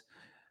Dallas,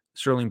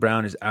 Sterling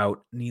Brown is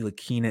out.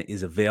 Ntilikina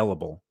is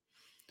available.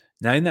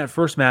 Now, in that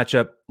first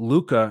matchup,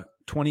 Luka,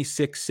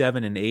 26,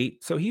 7, and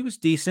 8. So he was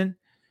decent.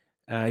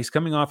 He's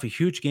coming off a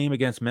huge game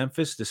against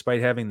Memphis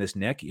despite having this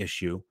neck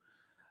issue.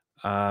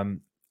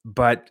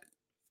 But,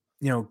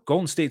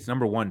 Golden State's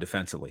number 1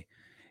 defensively.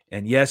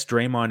 And yes,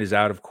 Draymond is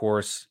out, of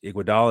course.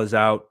 Iguodala is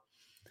out.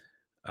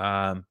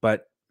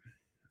 But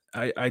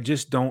I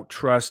just don't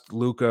trust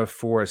Luka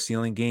for a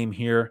ceiling game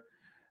here.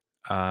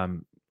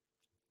 And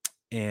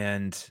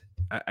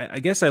I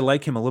guess I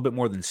like him a little bit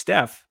more than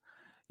Steph.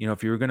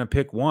 If you were going to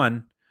pick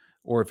one,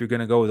 or if you're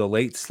going to go with a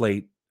late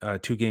slate,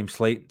 2-game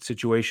slate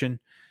situation,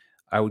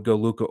 I would go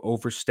Luka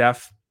over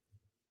Steph.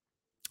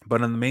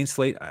 But on the main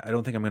slate, I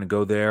don't think I'm going to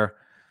go there.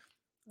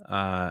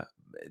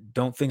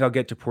 Don't think I'll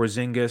get to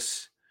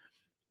Porzingis.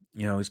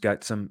 He's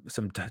got some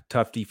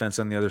tough defense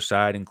on the other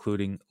side,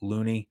 including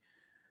Looney.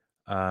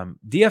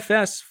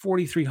 DFS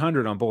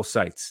 4,300 on both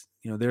sites.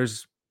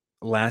 There's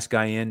a last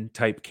guy in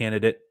type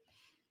candidate.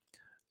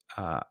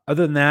 Other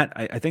than that,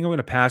 I think I'm going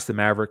to pass the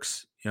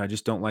Mavericks. I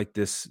just don't like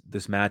this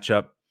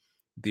matchup,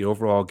 the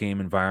overall game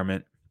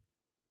environment.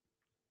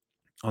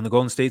 On the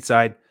Golden State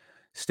side,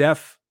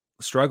 Steph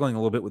struggling a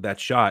little bit with that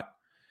shot.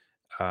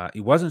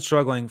 He wasn't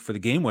struggling for the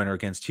game winner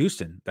against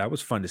Houston. That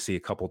was fun to see a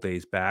couple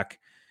days back.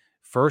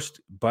 First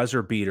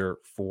buzzer beater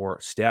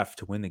for Steph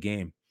to win the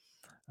game.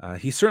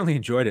 He certainly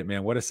enjoyed it,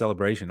 man. What a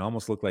celebration.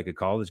 Almost looked like a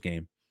college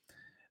game.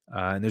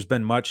 And there's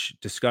been much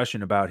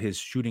discussion about his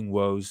shooting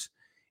woes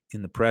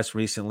in the press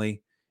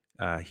recently.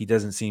 He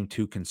doesn't seem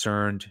too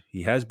concerned.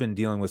 He has been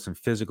dealing with some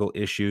physical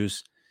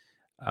issues.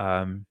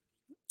 I'm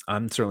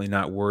certainly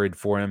not worried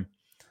for him.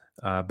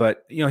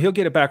 But he'll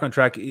get it back on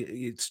track.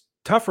 It's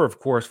tougher, of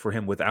course, for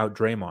him without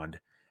Draymond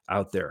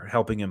out there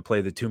helping him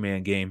play the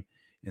two-man game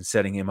and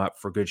setting him up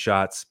for good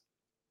shots.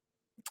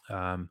 But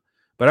I'm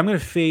going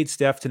to fade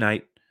Steph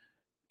tonight.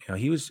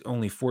 He was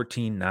only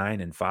 14,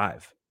 9, and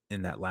 5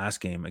 in that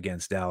last game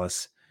against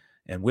Dallas.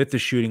 And with the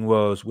shooting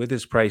woes, with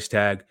his price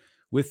tag,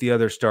 with the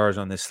other stars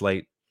on this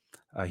slate,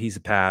 he's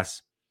a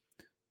pass.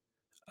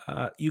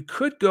 You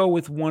could go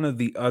with one of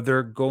the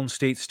other Golden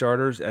State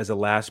starters as a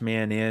last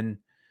man in,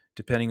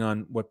 depending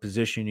on what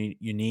position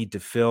you need to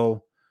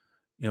fill.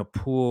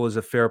 Poole is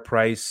a fair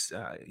price.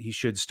 He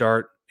should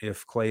start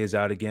if Clay is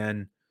out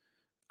again.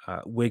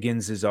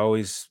 Wiggins is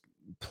always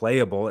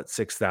playable at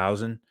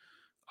 6,000.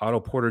 Otto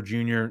Porter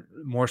Jr.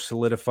 more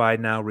solidified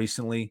now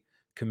recently.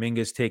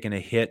 Kuminga's taken a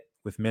hit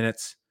with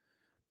minutes.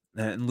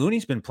 And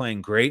Looney's been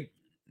playing great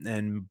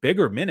and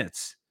bigger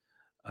minutes.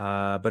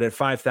 But at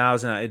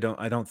 5,000, I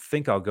don't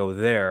think I'll go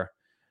there.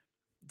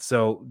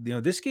 So,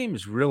 this game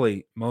is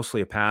really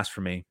mostly a pass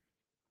for me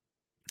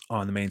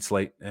on the main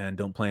slate, and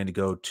don't plan to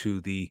go to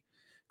the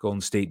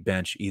Golden State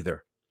bench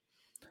either.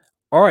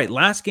 All right,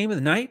 last game of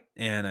the night,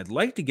 and I'd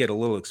like to get a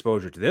little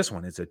exposure to this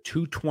one. It's a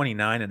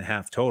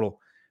 229.5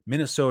 total.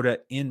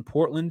 Minnesota in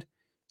Portland.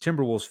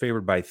 Timberwolves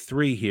favored by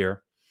 3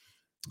 here,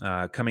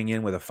 coming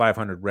in with a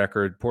 500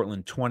 record.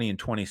 Portland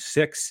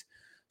 20-26,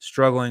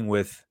 struggling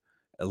with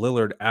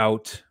Lillard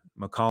out.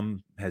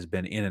 McCollum has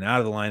been in and out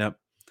of the lineup.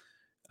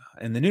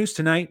 And the news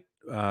tonight,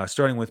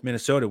 starting with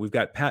Minnesota, we've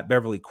got Pat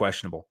Beverly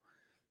questionable.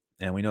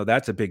 And we know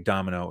that's a big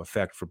domino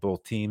effect for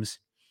both teams.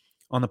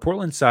 On the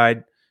Portland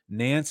side,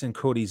 Nance and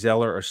Cody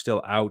Zeller are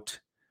still out.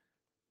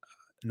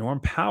 Norm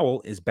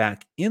Powell is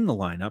back in the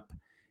lineup.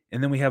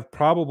 And then we have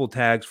probable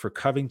tags for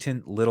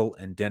Covington, Little,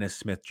 and Dennis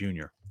Smith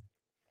Jr.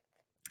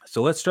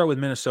 So let's start with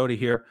Minnesota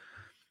here.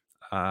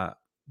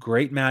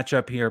 Great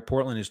matchup here.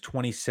 Portland is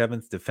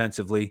 27th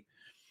defensively.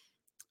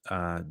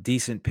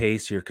 Decent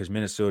pace here because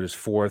Minnesota's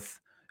 4th.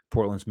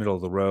 Portland's middle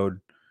of the road.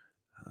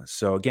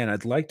 So again,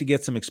 I'd like to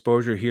get some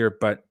exposure here,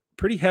 but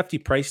pretty hefty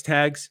price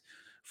tags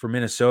for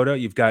Minnesota.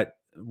 You've got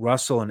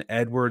Russell and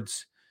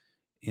Edwards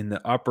in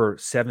the upper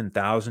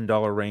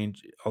 $7,000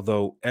 range,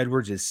 although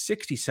Edwards is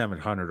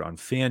 $6,700 on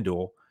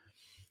FanDuel.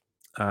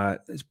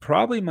 It's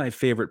probably my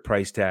favorite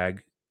price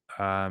tag.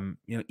 Even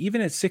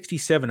at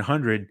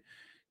 $6,700,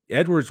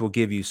 Edwards will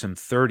give you some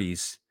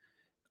 30s.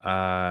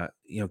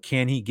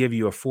 Can he give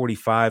you a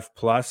 45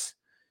 plus?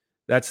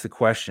 That's the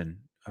question.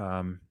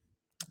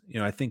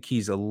 I think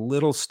he's a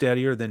little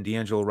steadier than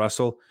D'Angelo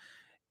Russell.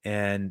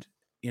 And,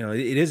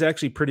 it is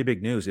actually pretty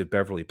big news if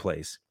Beverly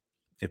plays.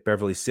 If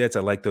Beverly sits,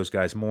 I like those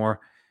guys more.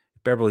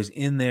 If Beverly's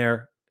in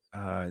there,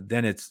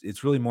 then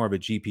it's really more of a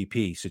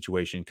GPP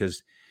situation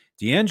because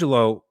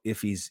D'Angelo,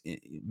 if he's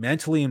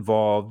mentally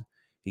involved,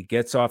 he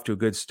gets off to a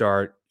good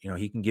start.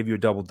 He can give you a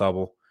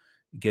double-double,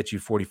 get you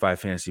 45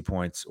 fantasy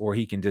points, or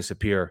he can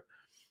disappear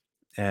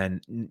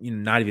and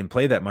not even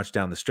play that much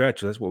down the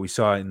stretch. That's what we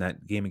saw in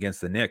that game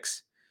against the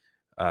Knicks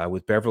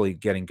with Beverly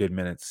getting good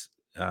minutes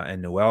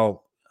and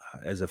Noel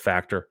as a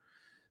factor.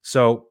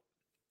 So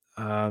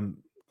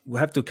we'll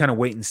have to kind of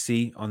wait and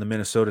see on the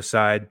Minnesota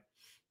side.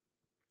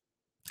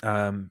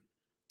 Cat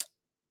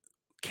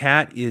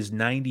is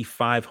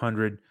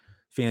 9,500,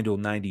 FanDuel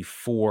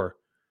 94.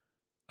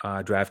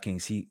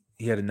 DraftKings, he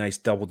had a nice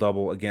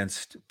double-double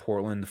against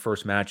Portland the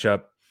first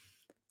matchup.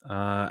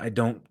 I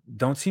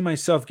don't see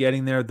myself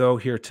getting there though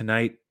here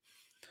tonight.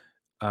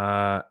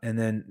 And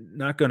then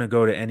not going to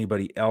go to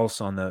anybody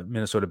else on the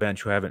Minnesota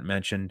bench who I haven't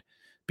mentioned.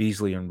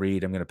 Beasley and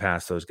Reed, I'm going to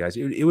pass those guys.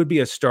 It would be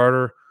a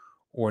starter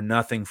or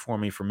nothing for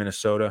me for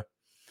Minnesota.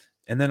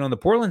 And then on the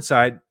Portland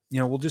side,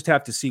 we'll just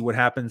have to see what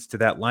happens to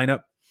that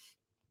lineup.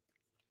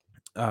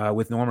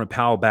 With Norman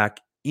Powell back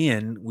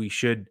in, we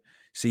should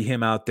see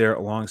him out there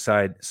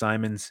alongside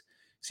Simons,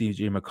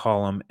 CJ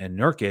McCollum, and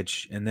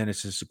Nurkic. And then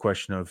it's just a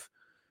question of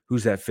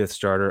who's that 5th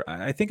starter.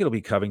 I think it'll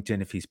be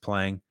Covington if he's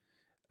playing.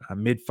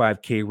 Mid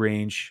 5K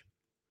range.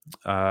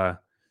 And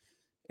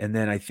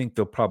then I think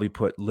they'll probably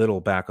put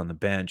Little back on the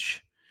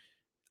bench.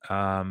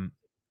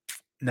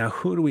 Now,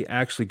 who do we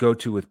actually go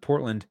to with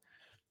Portland?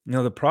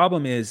 The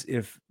problem is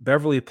if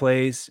Beverly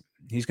plays,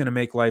 he's going to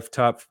make life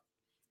tough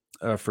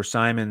for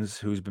Simons,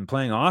 who's been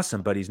playing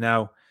awesome, but he's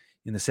now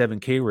in the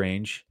 7K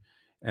range.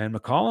 And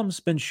McCollum's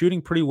been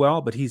shooting pretty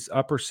well, but he's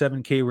upper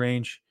 7K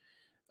range.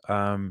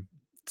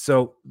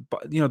 So,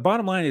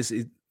 bottom line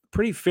is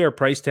pretty fair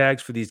price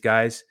tags for these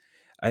guys.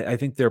 I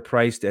think they're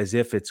priced as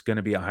if it's going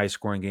to be a high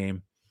scoring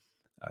game.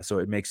 So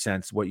it makes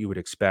sense what you would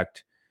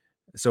expect.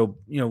 So,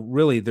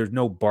 really, there's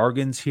no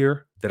bargains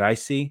here that I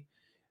see.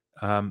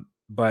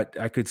 But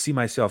I could see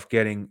myself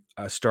getting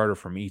a starter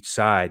from each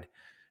side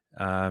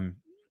um,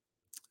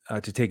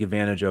 to take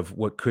advantage of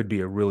what could be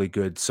a really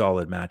good,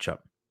 solid matchup.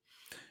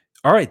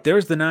 All right,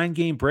 there's the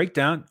 9-game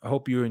breakdown. I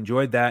hope you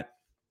enjoyed that.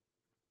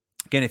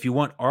 Again, if you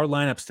want our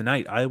lineups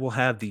tonight, I will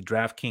have the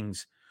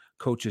DraftKings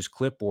coaches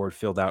clipboard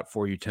filled out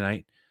for you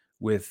tonight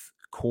with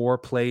core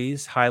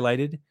plays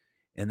highlighted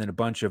and then a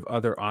bunch of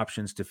other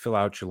options to fill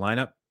out your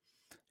lineup.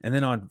 And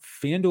then on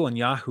FanDuel and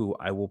Yahoo,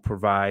 I will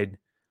provide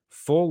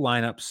full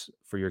lineups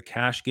for your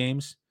cash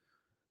games,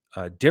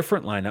 a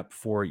different lineup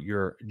for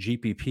your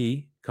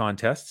GPP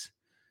contests,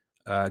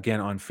 again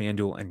on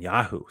FanDuel and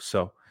Yahoo.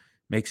 So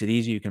makes it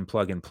easy. You can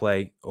plug and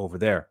play over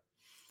there.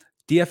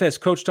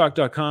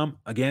 DFSCoachTalk.com,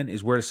 again,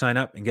 is where to sign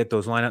up and get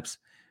those lineups.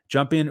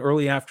 Jump in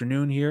early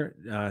afternoon here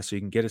so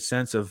you can get a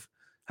sense of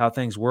how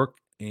things work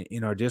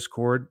in our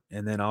Discord.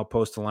 And then I'll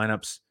post the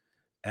lineups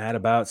at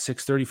about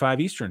 6:35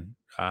 Eastern,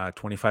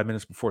 25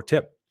 minutes before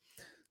tip.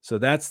 So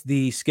that's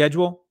the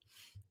schedule.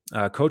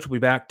 Coach will be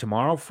back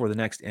tomorrow for the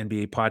next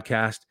NBA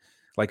podcast.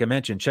 Like I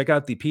mentioned, check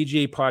out the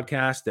PGA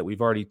podcast that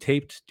we've already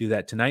taped. Do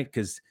that tonight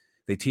because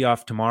they tee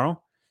off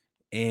tomorrow.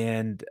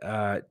 And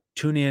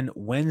tune in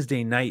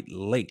Wednesday night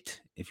late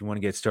if you want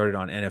to get started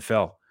on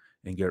NFL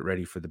and get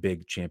ready for the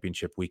big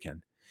championship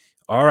weekend.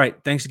 All right.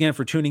 Thanks again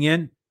for tuning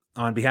in.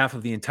 On behalf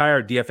of the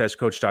entire DFS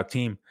Coach Talk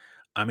team,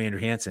 I'm Andrew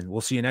Hansen.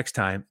 We'll see you next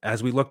time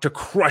as we look to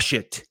crush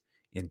it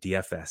in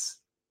DFS.